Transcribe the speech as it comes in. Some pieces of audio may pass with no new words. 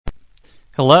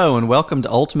Hello and welcome to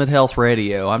Ultimate Health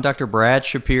Radio. I'm Dr. Brad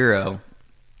Shapiro.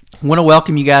 I want to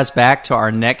welcome you guys back to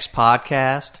our next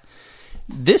podcast.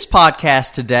 This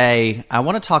podcast today, I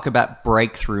want to talk about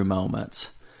breakthrough moments.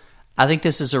 I think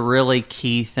this is a really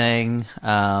key thing.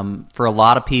 For a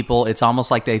lot of people, it's almost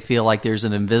like they feel like there's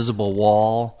an invisible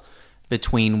wall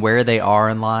between where they are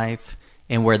in life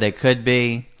and where they could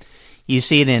be. You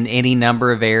see it in any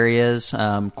number of areas.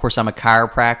 Of course, I'm a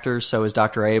chiropractor, so is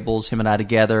Dr. Abels. Him and I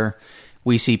together,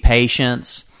 we see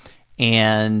patients,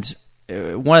 and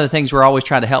one of the things we're always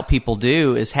trying to help people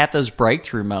do is have those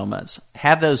breakthrough moments.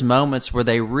 Have those moments where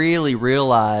they really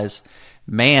realize,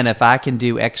 man, if I can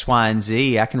do X, Y, and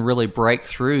Z, I can really break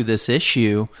through this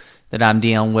issue that I'm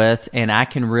dealing with, and I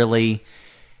can really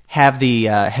have the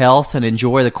health and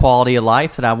enjoy the quality of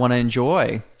life that I want to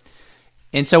enjoy.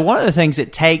 And so one of the things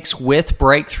it takes with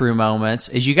breakthrough moments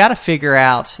is you got to figure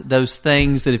out those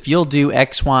things that if you'll do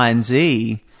X, Y, and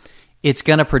Z, it's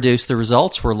going to produce the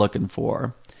results we're looking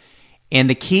for. And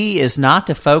the key is not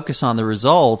to focus on the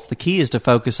results. The key is to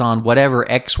focus on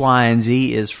whatever X, Y, and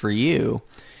Z is for you.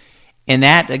 And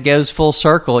that goes full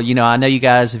circle. You know, I know you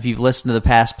guys, if you've listened to the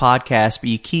past podcasts, but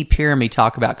you keep hearing me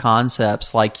talk about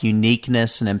concepts like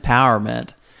uniqueness and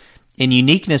empowerment. And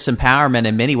uniqueness, empowerment,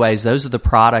 in many ways, those are the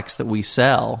products that we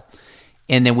sell.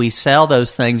 And then we sell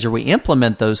those things, or we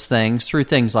implement those things through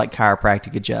things like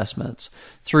chiropractic adjustments,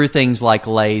 through things like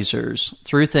lasers,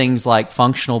 through things like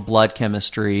functional blood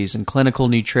chemistries and clinical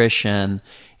nutrition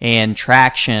and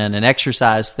traction and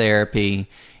exercise therapy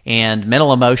and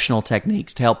mental emotional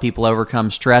techniques to help people overcome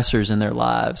stressors in their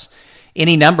lives.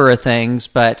 Any number of things,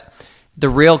 but the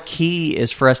real key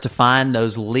is for us to find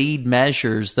those lead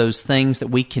measures, those things that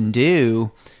we can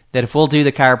do, that if we'll do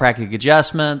the chiropractic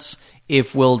adjustments,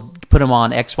 if we'll put them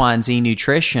on X, Y, and Z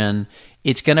nutrition,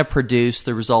 it's going to produce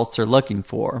the results they're looking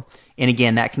for. And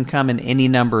again, that can come in any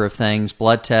number of things: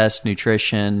 blood tests,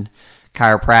 nutrition,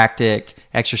 chiropractic,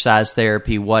 exercise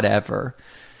therapy, whatever.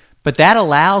 But that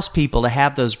allows people to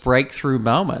have those breakthrough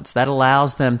moments. That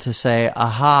allows them to say,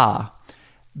 aha,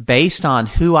 based on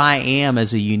who I am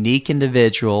as a unique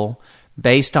individual,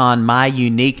 based on my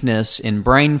uniqueness in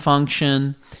brain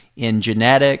function, in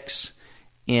genetics,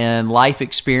 in life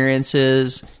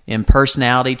experiences, in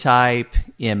personality type,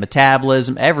 in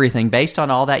metabolism, everything, based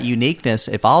on all that uniqueness,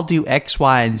 if I'll do X,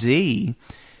 Y, and Z,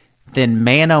 then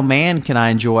man, oh man, can I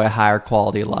enjoy a higher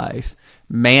quality of life.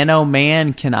 Man, oh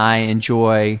man, can I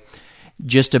enjoy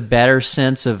just a better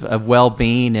sense of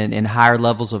well-being and higher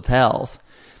levels of health.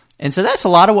 And so that's a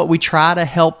lot of what we try to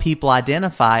help people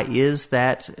identify, is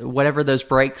that whatever those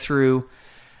breakthrough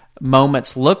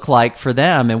moments look like for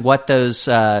them, and what those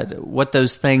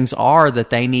things are that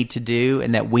they need to do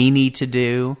and that we need to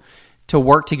do to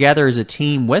work together as a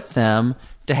team with them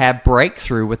to have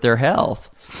breakthrough with their health.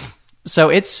 So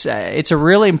it's a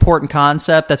really important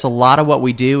concept. That's a lot of what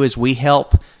we do, is we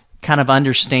help kind of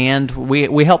understand,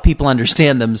 we help people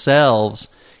understand themselves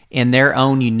in their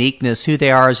own uniqueness, who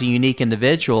they are as a unique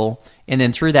individual, and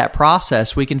then through that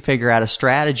process, we can figure out a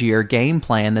strategy or game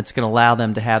plan that's going to allow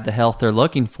them to have the health they're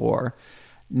looking for.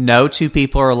 No two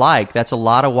people are alike. That's a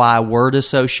lot of why word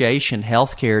association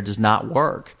healthcare does not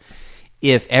work.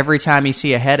 If every time you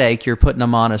see a headache, you're putting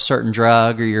them on a certain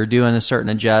drug, or you're doing a certain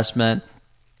adjustment,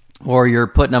 or you're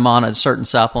putting them on a certain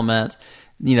supplement,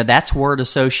 you know, that's word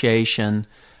association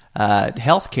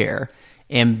healthcare.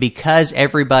 And because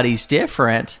everybody's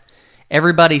different,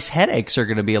 everybody's headaches are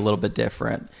going to be a little bit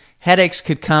different. Headaches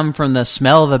could come from the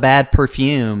smell of a bad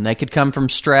perfume. They could come from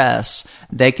stress.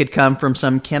 They could come from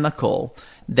some chemical.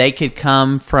 They could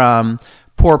come from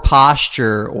poor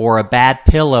posture or a bad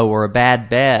pillow or a bad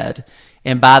bed.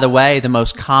 And by the way, the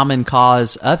most common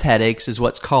cause of headaches is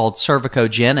what's called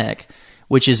cervicogenic,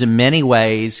 which is in many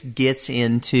ways gets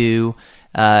into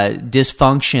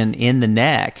dysfunction in the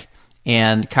neck.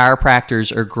 And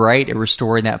chiropractors are great at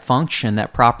restoring that function,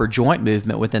 that proper joint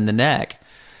movement within the neck.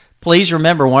 Please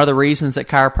remember, one of the reasons that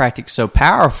chiropractic is so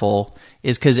powerful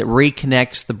is because it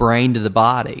reconnects the brain to the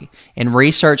body. And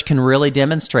research can really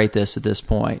demonstrate this at this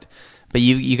point. But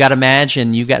you got to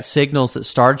imagine, you've got signals that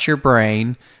start at your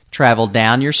brain, travel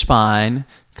down your spine,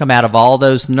 come out of all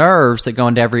those nerves that go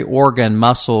into every organ,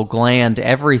 muscle, gland,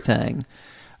 everything.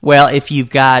 Well, if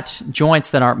you've got joints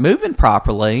that aren't moving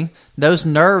properly, those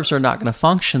nerves are not going to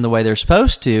function the way they're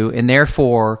supposed to, and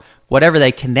therefore, whatever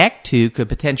they connect to could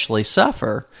potentially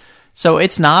suffer. So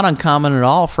it's not uncommon at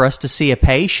all for us to see a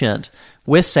patient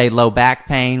with, say, low back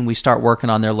pain. We start working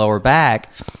on their lower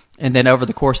back, and then over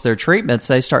the course of their treatments,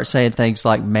 they start saying things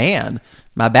like, man,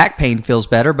 my back pain feels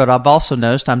better, but I've also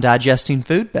noticed I'm digesting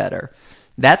food better.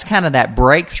 That's kind of that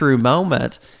breakthrough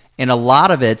moment. And a lot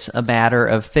of it's a matter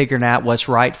of figuring out what's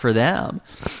right for them.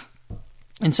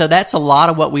 And so that's a lot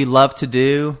of what we love to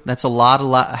do. That's a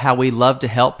lot how we love to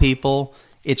help people.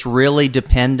 It's really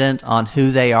dependent on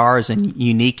who they are as a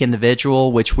unique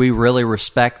individual, which we really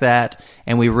respect that,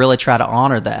 and we really try to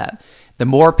honor that. The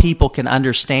more people can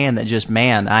understand that just,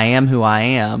 man, I am who I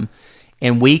am,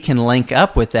 and we can link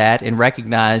up with that and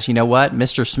recognize, you know what,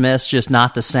 Mr. Smith's just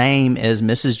not the same as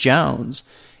Mrs. Jones.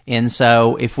 And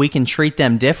so if we can treat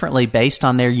them differently based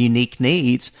on their unique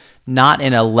needs, not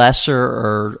in a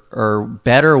lesser or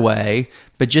better way,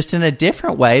 but just in a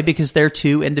different way because they're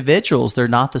two individuals. They're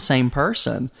not the same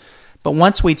person. But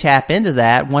once we tap into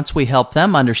that, once we help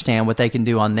them understand what they can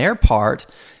do on their part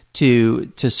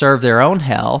to serve their own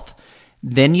health,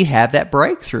 then you have that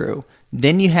breakthrough.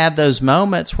 Then you have those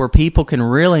moments where people can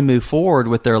really move forward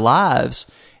with their lives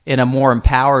in a more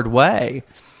empowered way.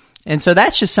 And so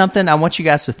that's just something I want you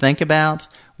guys to think about.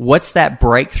 What's that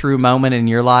breakthrough moment in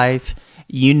your life?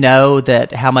 You know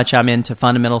that how much I'm into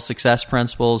fundamental success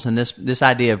principles, and this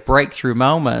idea of breakthrough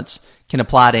moments can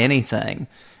apply to anything.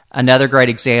 Another great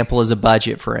example is a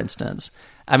budget, for instance.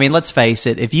 I mean, let's face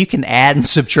it, if you can add and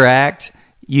subtract,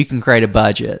 you can create a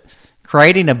budget.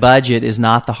 Creating a budget is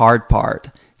not the hard part.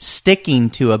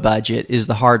 Sticking to a budget is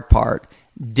the hard part.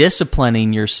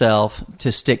 Disciplining yourself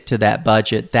to stick to that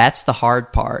budget, that's the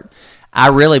hard part. I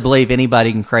really believe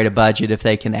anybody can create a budget if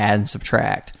they can add and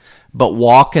subtract. But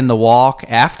walking the walk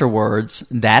afterwards,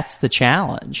 that's the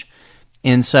challenge.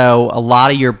 And so a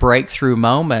lot of your breakthrough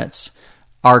moments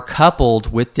are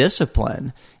coupled with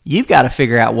discipline. You've got to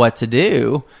figure out what to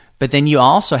do, but then you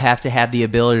also have to have the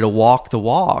ability to walk the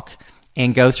walk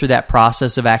and go through that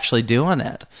process of actually doing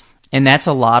it. And that's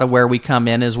a lot of where we come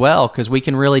in as well, because we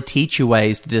can really teach you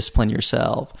ways to discipline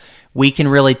yourself. We can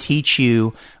really teach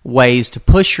you ways to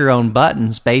push your own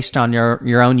buttons based on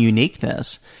your own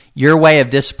uniqueness. Your way of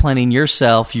disciplining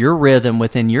yourself, your rhythm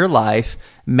within your life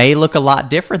may look a lot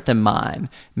different than mine,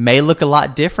 may look a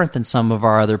lot different than some of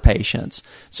our other patients.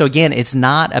 So again, it's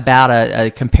not about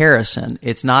a comparison.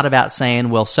 It's not about saying,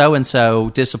 well, so-and-so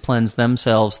disciplines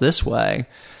themselves this way,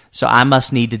 so I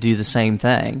must need to do the same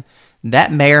thing.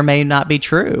 That may or may not be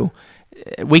true.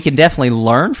 We can definitely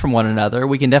learn from one another.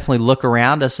 We can definitely look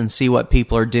around us and see what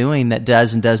people are doing that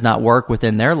does and does not work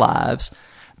within their lives.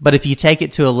 But if you take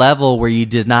it to a level where you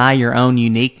deny your own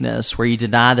uniqueness, where you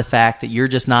deny the fact that you're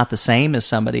just not the same as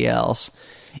somebody else,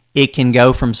 it can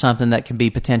go from something that can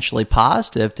be potentially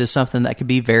positive to something that can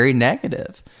be very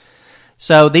negative.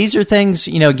 So these are things,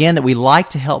 again, that we like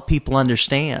to help people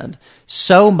understand.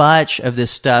 So much of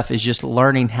this stuff is just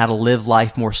learning how to live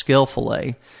life more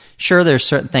skillfully. Sure, there's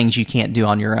certain things you can't do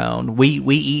on your own.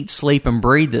 We eat, sleep, and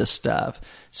breathe this stuff.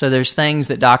 So there's things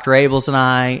that Dr. Abels and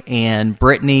I and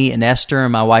Brittany and Esther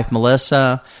and my wife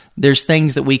Melissa, there's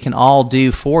things that we can all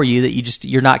do for you that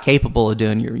you're not capable of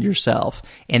doing yourself.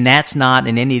 And that's not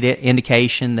any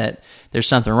indication that there's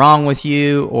something wrong with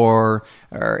you or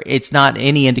it's not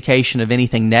any indication of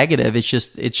anything negative. It's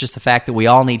just the fact that we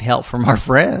all need help from our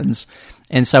friends.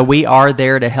 And so we are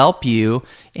there to help you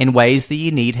in ways that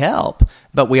you need help.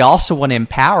 But we also want to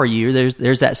empower you.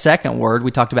 There's that second word.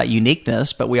 We talked about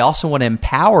uniqueness, but we also want to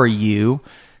empower you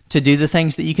to do the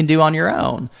things that you can do on your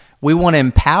own. We want to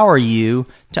empower you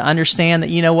to understand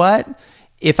that, you know what?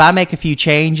 If I make a few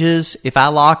changes, if I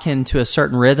lock into a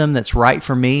certain rhythm that's right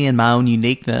for me and my own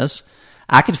uniqueness,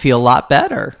 I could feel a lot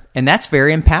better. And that's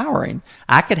very empowering.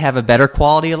 I could have a better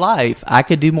quality of life. I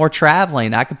could do more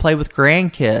traveling. I could play with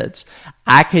grandkids.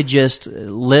 I could just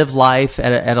live life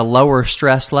at a lower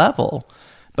stress level.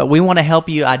 But we want to help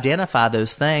you identify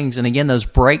those things. And again, those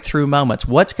breakthrough moments.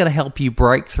 What's going to help you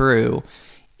break through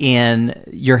in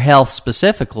your health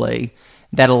specifically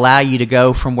that allow you to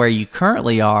go from where you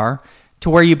currently are to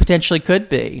where you potentially could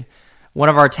be? One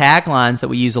of our taglines that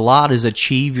we use a lot is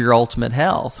achieve your ultimate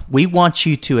health. We want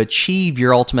you to achieve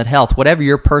your ultimate health, whatever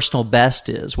your personal best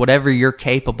is, whatever you're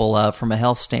capable of from a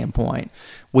health standpoint.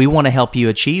 We want to help you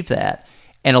achieve that.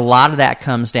 And a lot of that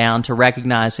comes down to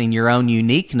recognizing your own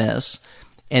uniqueness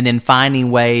and then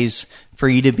finding ways for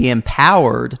you to be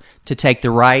empowered to take the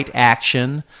right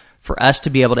action, for us to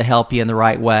be able to help you in the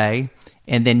right way,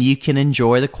 and then you can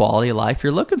enjoy the quality of life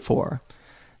you're looking for.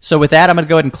 So with that, I'm going to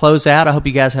go ahead and close out. I hope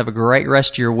you guys have a great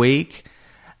rest of your week.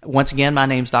 Once again, my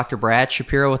name's Dr. Brad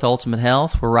Shapiro with Ultimate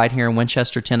Health. We're right here in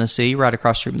Winchester, Tennessee, right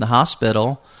across the street from the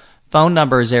hospital. Phone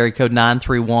number is area code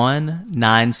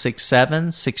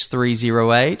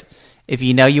 931-967-6308. If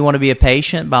you know you want to be a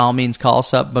patient, by all means, call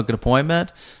us up, book an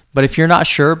appointment. But if you're not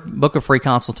sure, book a free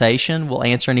consultation. We'll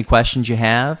answer any questions you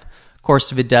have. Of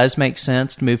course, if it does make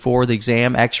sense to move forward with the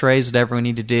exam, x-rays, whatever we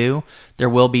need to do, there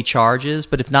will be charges.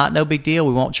 But if not, no big deal.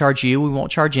 We won't charge you. We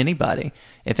won't charge anybody.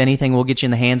 If anything, we'll get you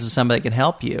in the hands of somebody that can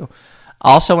help you.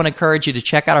 I also want to encourage you to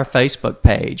check out our Facebook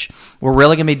page. We're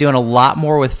really going to be doing a lot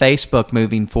more with Facebook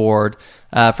moving forward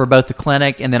for both the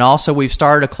clinic, and then also we've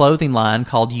started a clothing line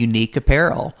called Unique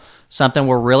Apparel, something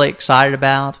we're really excited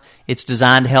about. It's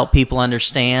designed to help people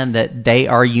understand that they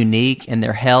are unique in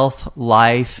their health,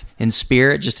 life, and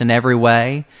spirit, just in every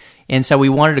way. And so we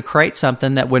wanted to create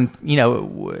something that when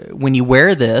you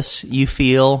wear this, you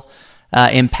feel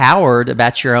empowered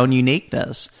about your own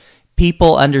uniqueness.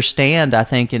 People understand, I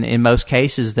think, in most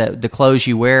cases, that the clothes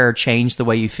you wear change the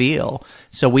way you feel.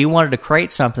 So we wanted to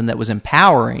create something that was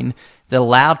empowering, that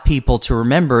allowed people to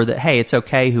remember that, hey, it's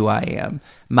okay who I am.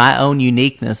 My own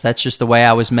uniqueness, that's just the way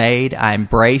I was made. I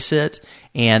embrace it,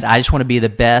 and I just want to be the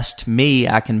best me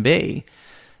I can be.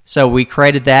 So we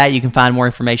created that. You can find more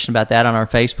information about that on our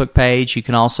Facebook page. You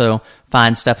can also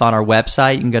find stuff on our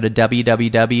website. You can go to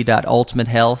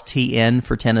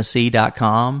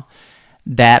www.ultimatehealthtnfortennessee.com.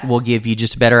 That will give you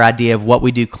just a better idea of what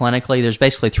we do clinically. There's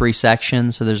basically 3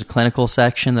 sections. So there's a clinical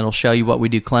section that'll show you what we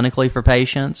do clinically for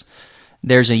patients.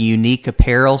 There's a unique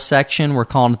apparel section. We're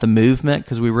calling it the movement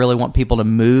because we really want people to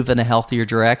move in a healthier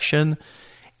direction.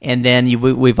 And then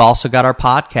we've also got our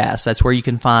podcast. That's where you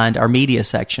can find our media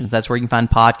sections. That's where you can find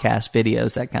podcasts,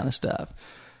 videos, that kind of stuff.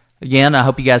 Again, I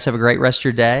hope you guys have a great rest of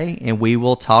your day, and we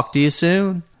will talk to you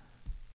soon.